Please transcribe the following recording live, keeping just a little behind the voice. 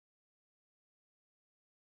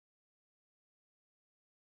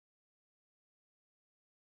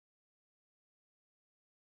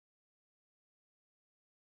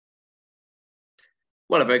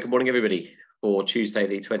Well, a very good morning, everybody, for Tuesday,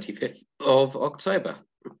 the 25th of October.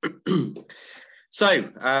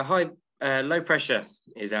 Low pressure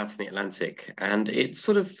is out in the Atlantic, and it's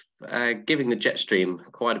sort of giving the jet stream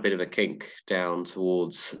quite a bit of a kink down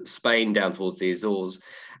towards Spain, down towards the Azores,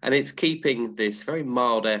 and it's keeping this very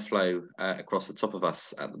mild airflow across the top of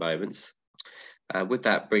us at the moment. With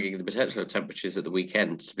that, bringing the potential temperatures at the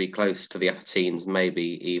weekend to be close to the upper teens,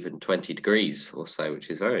 maybe even 20 degrees or so, which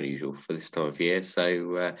is very unusual for this time of year.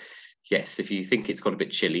 So, yes, if you think it's got a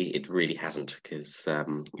bit chilly, it really hasn't, because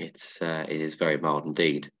it is very mild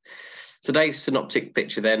indeed. Today's synoptic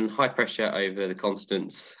picture then: high pressure over the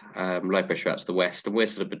continents, low pressure out to the west, and we're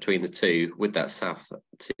sort of between the two with that south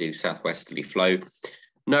to southwesterly flow.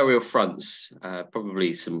 No real fronts,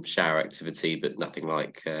 probably some shower activity, but nothing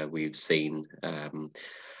like we've seen at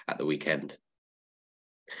the weekend.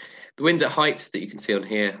 The winds at heights that you can see on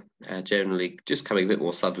here generally just coming a bit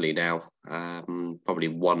more southerly now, probably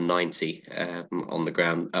 190 on the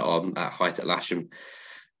ground at height at Lasham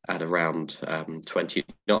at around 20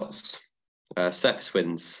 knots. Surface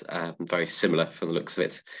winds very similar from the looks of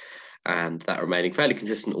it, and that remaining fairly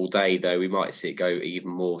consistent all day, though we might see it go even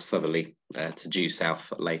more southerly to due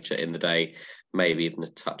south later in the day, maybe even a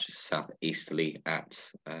touch of southeasterly at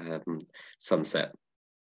sunset.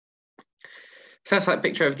 Satellite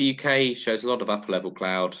picture of the UK shows a lot of upper level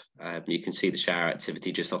cloud. You can see the shower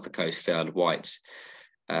activity just off the coast down white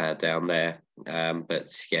down there.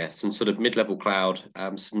 But yeah, some sort of mid-level cloud,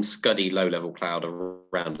 some scuddy low-level cloud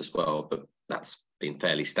around as well, but that's been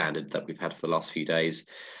fairly standard that we've had for the last few days.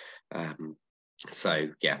 So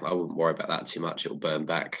yeah, I wouldn't worry about that too much. It'll burn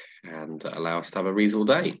back and allow us to have a reasonable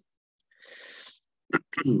day.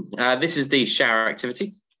 This is the shower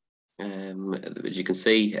activity. As you can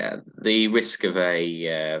see, the risk of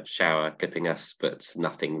a shower clipping us, but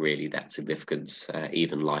nothing really that significant,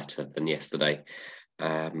 even lighter than yesterday.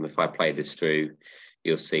 If I play this through,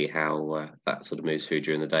 you'll see how that sort of moves through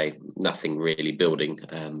during the day. Nothing really building,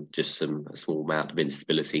 just a small amount of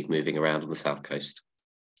instability moving around on the south coast.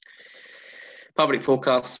 Public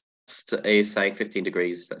forecast is saying 15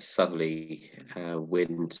 degrees, that's southerly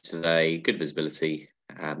wind today, good visibility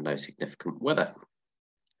and no significant weather.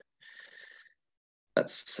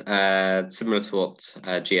 That's similar to what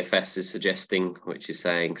GFS is suggesting, which is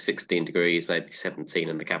saying 16 degrees, maybe 17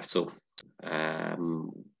 in the capital,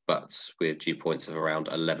 but with dew points of around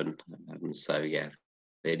 11. So yeah,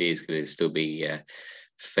 it is going to still be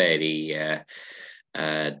fairly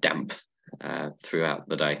damp throughout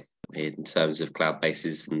the day in terms of cloud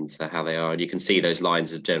bases and how they are. And you can see those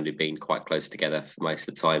lines have generally been quite close together for most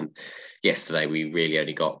of the time. Yesterday, we really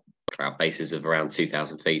only got cloud bases of around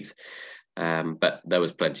 2,000 feet. But there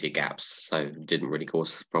was plenty of gaps, so it didn't really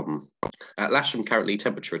cause a problem. At Lasham, currently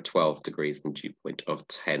temperature of 12 degrees and dew point of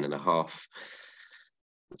 10.5.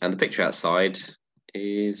 And the picture outside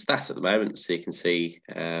is that at the moment, so you can see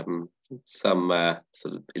some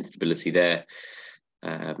sort of instability there,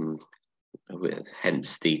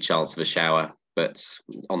 hence the chance of a shower, but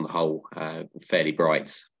on the whole, fairly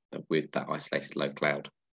bright with that isolated low cloud.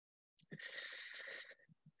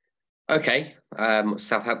 Okay,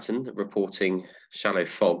 Southampton reporting shallow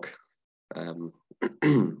fog. So I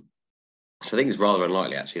think it's rather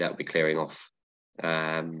unlikely, actually, that would be clearing off.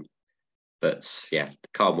 But yeah,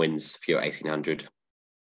 calm winds, few at 1800.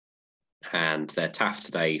 And their TAF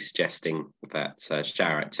today suggesting that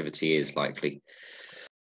shower activity is likely.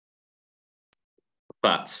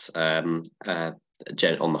 But on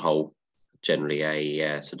the whole, generally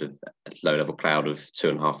a sort of low-level cloud of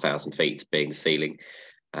 2,500 feet being the ceiling.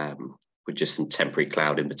 With just some temporary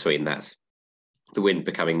cloud in between that. The wind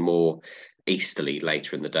becoming more easterly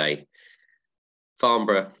later in the day.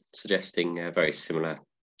 Farnborough suggesting very similar,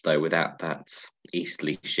 though without that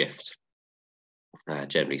easterly shift.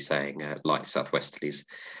 Generally saying light southwesterlies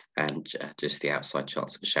and just the outside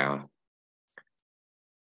chance of a shower.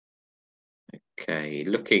 Okay,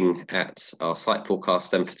 looking at our site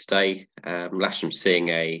forecast then for today, Lasham seeing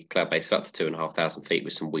a cloud base of up to 2,500 feet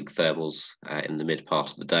with some weak thermals in the mid part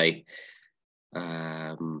of the day.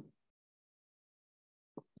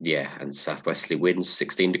 Yeah, and southwesterly winds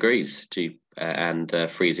 16 degrees and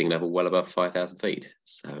freezing level well above 5,000 feet.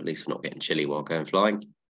 So at least we're not getting chilly while going flying.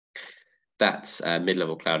 That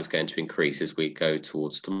mid-level cloud is going to increase as we go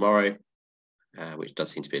towards tomorrow, which does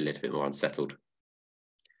seem to be a little bit more unsettled.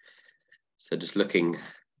 So just looking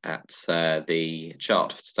at the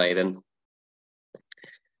chart for today then.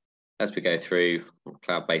 As we go through,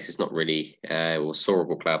 cloud base is not really, or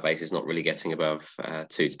soarable cloud base is not really getting above 2,000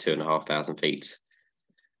 to 2,500 feet.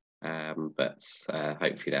 But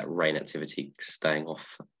hopefully that rain activity staying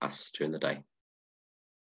off us during the day.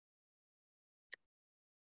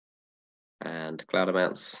 And cloud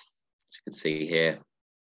amounts, as you can see here,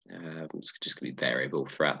 it's just going to be variable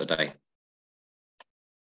throughout the day,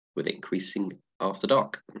 with increasing after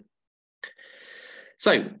dark.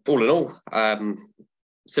 So all in all,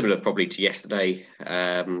 similar probably to yesterday,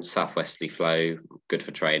 southwesterly flow, good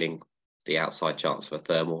for trading, the outside chance of a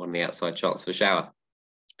thermal and the outside chance of a shower.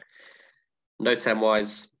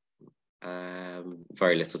 NOTAM-wise,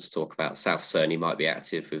 very little to talk about. South Cerney might be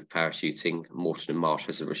active with parachuting. Moreton and Marsh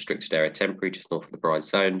as a restricted area temporary just north of the Bride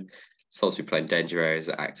Zone. Salisbury Plain danger areas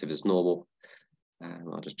are active as normal.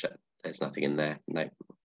 I'll just check. There's nothing in there. No,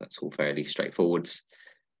 that's all fairly straightforwards.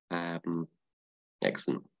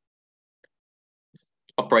 Excellent.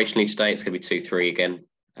 Operationally today, it's going to be 2-3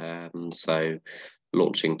 again. So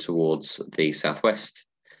launching towards the southwest.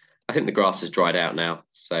 I think the grass has dried out now,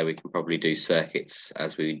 so we can probably do circuits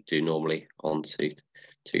as we do normally on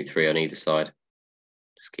 2-3 on either side.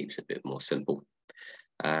 Just keeps it a bit more simple.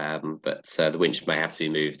 But the winch may have to be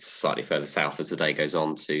moved slightly further south as the day goes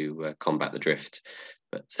on to combat the drift.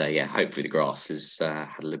 But yeah, hopefully the grass has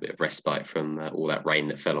had a little bit of respite from all that rain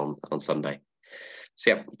that fell on Sunday.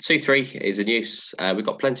 So yeah, 2-3 is in use. We've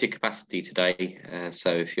got plenty of capacity today.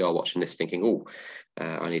 So if you are watching this thinking, oh,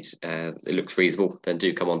 I need it looks reasonable, then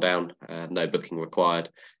do come on down. No booking required.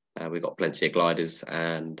 We've got plenty of gliders,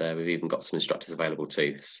 and we've even got some instructors available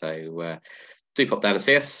too. So do pop down and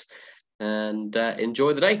see us, and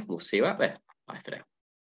enjoy the day. We'll see you out there. Bye for now.